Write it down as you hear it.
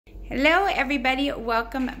Hello everybody,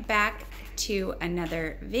 welcome back to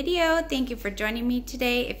another video. Thank you for joining me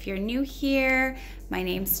today. If you're new here, my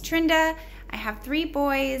name's Trinda. I have 3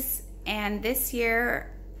 boys and this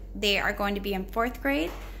year they are going to be in 4th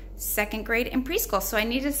grade, 2nd grade, and preschool. So I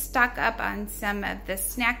need to stock up on some of the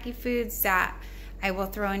snacky foods that I will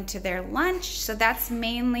throw into their lunch. So that's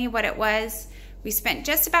mainly what it was. We spent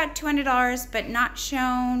just about $200, but not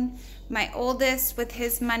shown. My oldest, with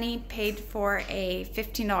his money, paid for a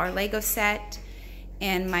 $15 Lego set,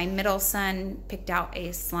 and my middle son picked out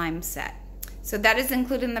a slime set. So that is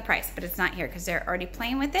included in the price, but it's not here because they're already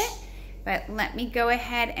playing with it. But let me go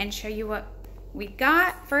ahead and show you what we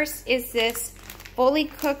got. First is this fully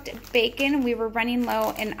cooked bacon. We were running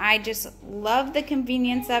low, and I just love the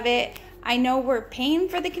convenience of it. I know we're paying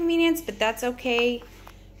for the convenience, but that's okay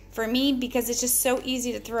for me because it's just so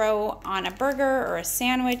easy to throw on a burger or a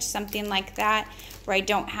sandwich, something like that, where I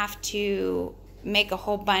don't have to make a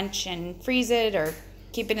whole bunch and freeze it or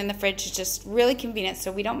keep it in the fridge. It's just really convenient,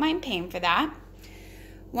 so we don't mind paying for that.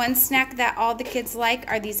 One snack that all the kids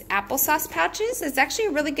like are these applesauce pouches. It's actually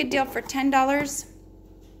a really good deal for $10.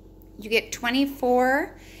 You get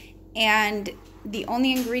 24, and the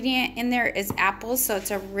only ingredient in there is apples, so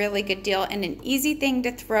it's a really good deal and an easy thing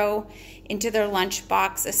to throw into their lunch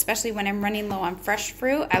box, especially when I'm running low on fresh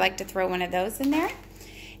fruit. I like to throw one of those in there.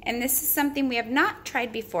 And this is something we have not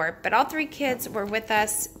tried before, but all 3 kids were with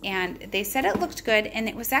us and they said it looked good, and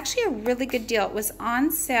it was actually a really good deal. It was on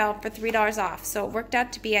sale for $3 off, so it worked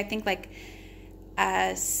out to be, I think, like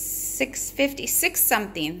 $6.50,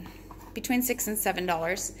 something, between $6 and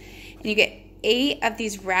 $7. And you get 8 of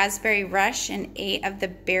these Raspberry Rush and 8 of the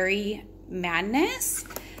Berry Madness.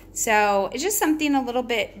 So it's just something a little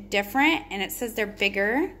bit different, and it says they're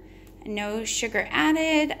bigger, no sugar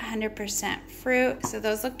added, 100% fruit. So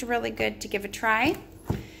those looked really good to give a try.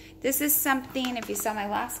 This is something, if you saw my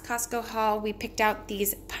last Costco haul, we picked out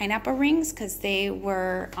these pineapple rings because they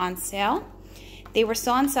were on sale. They were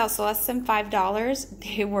still on sale, so less than $5.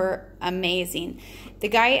 They were amazing. The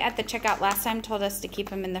guy at the checkout last time told us to keep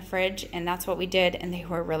them in the fridge, and that's what we did, and they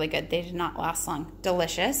were really good. They did not last long.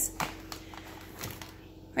 Delicious.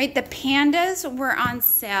 Right, the pandas were on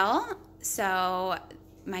sale, so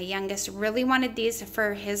my youngest really wanted these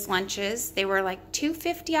for his lunches. They were like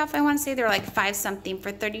 $2.50 off, I want to say. They were like 5 something for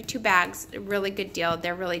 32 bags. A really good deal.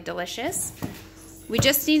 They're really delicious. We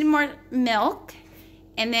just needed more milk.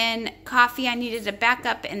 And then coffee, I needed a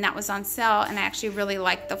backup, and that was on sale, and I actually really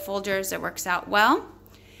like the Folgers. It works out well.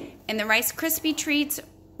 And the Rice Krispie treats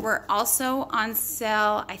were also on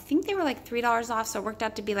sale. I think they were like $3 off, so it worked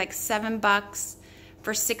out to be like $7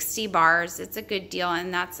 for 60 bars. It's a good deal,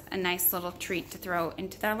 and that's a nice little treat to throw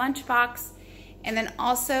into their lunchbox. And then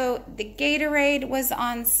also the Gatorade was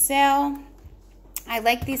on sale. I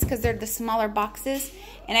like these because they're the smaller boxes,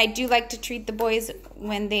 and I do like to treat the boys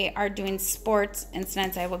when they are doing sports, and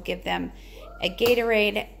sometimes I will give them a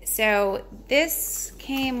Gatorade. So this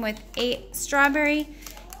came with 8 strawberry,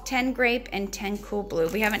 10 grape, and 10 cool blue.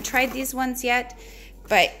 We haven't tried these ones yet,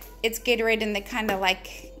 but it's Gatorade, and they kind of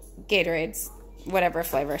like Gatorades, whatever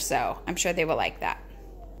flavor, so I'm sure they will like that.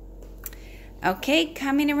 Okay,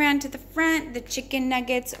 coming around to the front, the chicken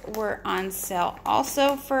nuggets were on sale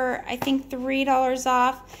also for, I think, $3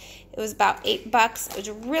 off. It was about $8. It was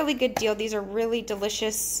a really good deal. These are really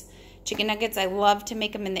delicious chicken nuggets. I love to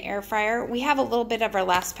make them in the air fryer. We have a little bit of our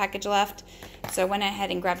last package left, so I went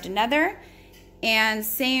ahead and grabbed another. And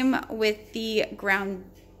same with the ground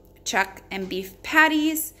chuck and beef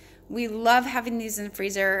patties. We love having these in the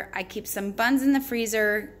freezer. I keep some buns in the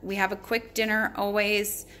freezer. We have a quick dinner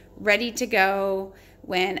always ready to go.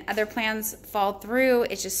 When other plans fall through,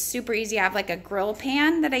 it's just super easy. I have like a grill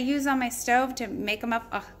pan that I use on my stove to make them up.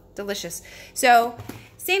 Oh, delicious. So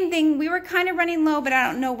same thing, we were kind of running low, but I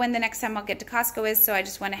don't know when the next time I'll get to Costco is, so I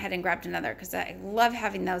just went ahead and grabbed another because I love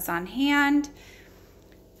having those on hand.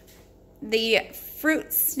 The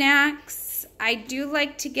fruit snacks, I do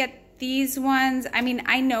like to get these ones. I mean,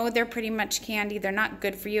 I know they're pretty much candy. They're not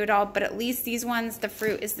good for you at all, but at least these ones, the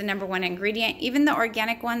fruit is the #1 ingredient. Even the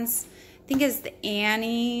organic ones, I think is the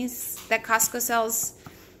Annie's that Costco sells,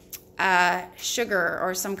 sugar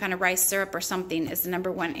or some kind of rice syrup or something is the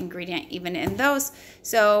 #1 ingredient even in those.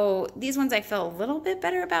 So these ones I feel a little bit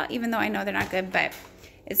better about, even though I know they're not good, but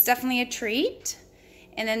it's definitely a treat.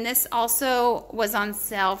 And then this also was on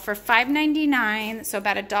sale for $5.99, so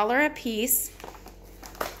about $1 a piece.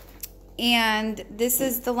 And this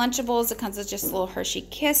is the Lunchables. It comes with just a little Hershey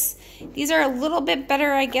Kiss. These are a little bit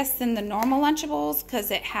better, I guess, than the normal Lunchables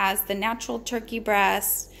because it has the natural turkey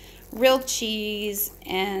breast, real cheese,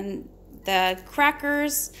 and the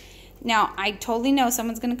crackers. Now, I totally know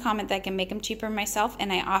someone's going to comment that I can make them cheaper myself,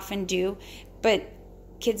 and I often do, but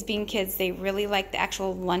kids being kids, they really like the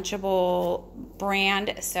actual Lunchable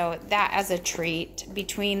brand, so that as a treat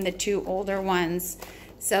between the two older ones,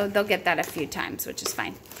 so they'll get that a few times, which is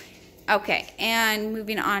fine. Okay, and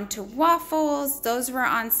moving on to waffles. Those were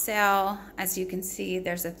on sale. As you can see,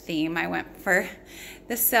 there's a theme. I went for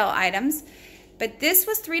the sale items. But this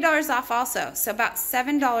was $3 off also, so about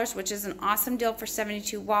 $7, which is an awesome deal for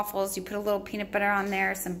 72 waffles. You put a little peanut butter on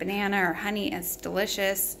there, some banana or honey, it's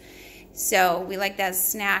delicious. So we like that as a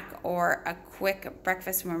snack or a quick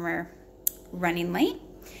breakfast when we're running late.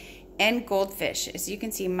 And goldfish. As you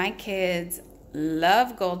can see, my kids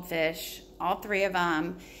love goldfish, all three of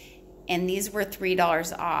them. And these were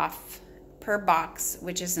 $3 off per box,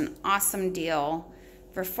 which is an awesome deal.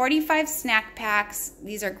 For 45 snack packs,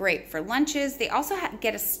 these are great for lunches. They also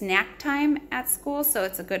get a snack time at school, so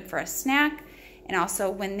it's good for a snack. And also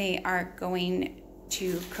when they are going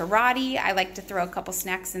to karate, I like to throw a couple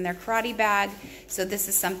snacks in their karate bag. So this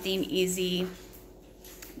is something easy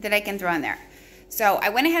that I can throw in there. So I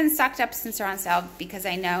went ahead and stocked up since they're on sale because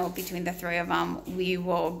I know between the three of them, we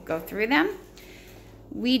will go through them.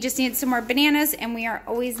 We just need some more bananas, and we are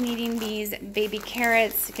always needing these baby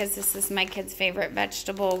carrots because this is my kid's favorite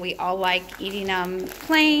vegetable. We all like eating them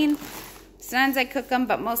plain. Sometimes I cook them,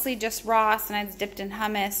 but mostly just raw. Sometimes dipped in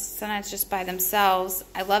hummus. Sometimes just by themselves.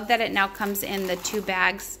 I love that it now comes in the 2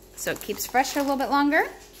 bags, so it keeps fresh for a little bit longer.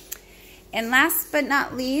 And last but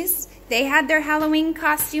not least, they had their Halloween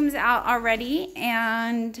costumes out already,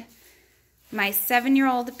 and my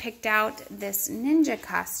 7-year-old picked out this ninja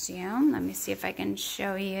costume. Let me see if I can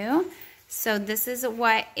show you. So this is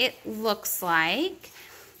what it looks like.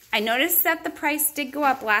 I noticed that the price did go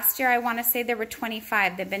up. Last year, I want to say they were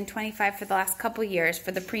 $25. They've been $25 for the last couple years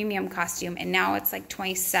for the premium costume, and now it's like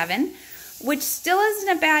 $27, which still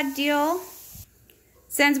isn't a bad deal.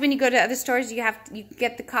 Since when you go to other stores, you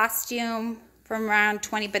get the costume from around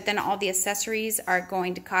 $20, but then all the accessories are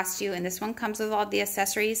going to cost you, and this one comes with all the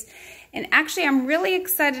accessories. And actually, I'm really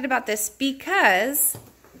excited about this because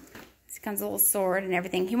this comes a little sword and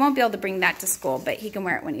everything. He won't be able to bring that to school, but he can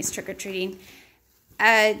wear it when he's trick-or-treating.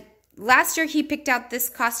 Last year, he picked out this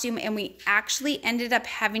costume, and we actually ended up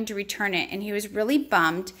having to return it, and he was really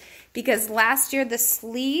bummed because last year, the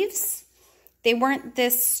sleeves, they weren't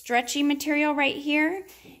this stretchy material right here,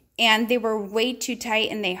 and they were way too tight,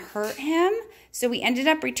 and they hurt him. So we ended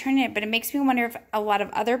up returning it, but it makes me wonder if a lot of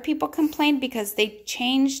other people complained because they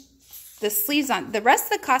changed the sleeves on. The rest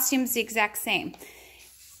of the costume is the exact same,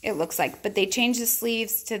 it looks like, but they changed the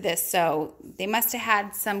sleeves to this, so they must have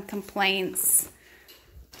had some complaints.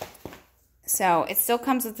 So it still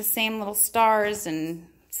comes with the same little stars and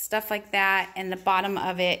stuff like that, and the bottom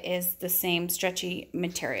of it is the same stretchy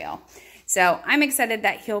material. So I'm excited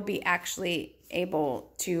that he'll be actually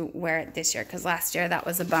able to wear it this year, because last year that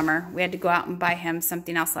was a bummer. We had to go out and buy him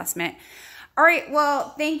something else last minute. All right, well,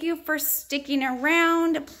 thank you for sticking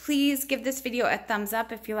around. Please give this video a thumbs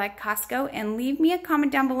up if you like Costco, and leave me a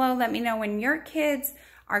comment down below. Let me know when your kids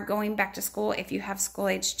are going back to school, if you have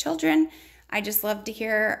school-age children. I just love to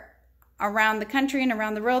hear around the country and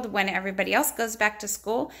around the world when everybody else goes back to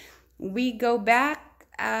school. We go back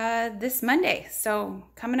this Monday, so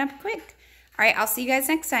coming up quick. All right, I'll see you guys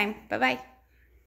next time. Bye-bye.